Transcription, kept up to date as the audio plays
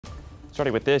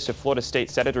Starting with this, a Florida state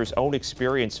senator's own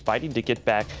experience fighting to get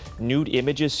back nude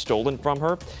images stolen from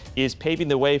her is paving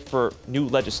the way for new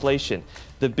legislation.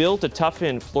 The bill to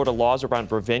toughen Florida laws around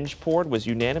revenge porn was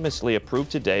unanimously approved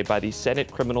today by the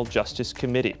Senate Criminal Justice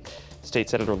Committee. State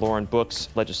Senator Lauren Book's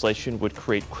legislation would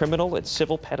create criminal and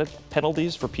civil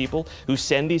penalties for people who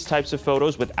send these types of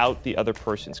photos without the other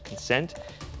person's consent.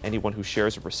 Anyone who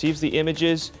shares or receives the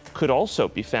images could also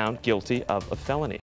be found guilty of a felony.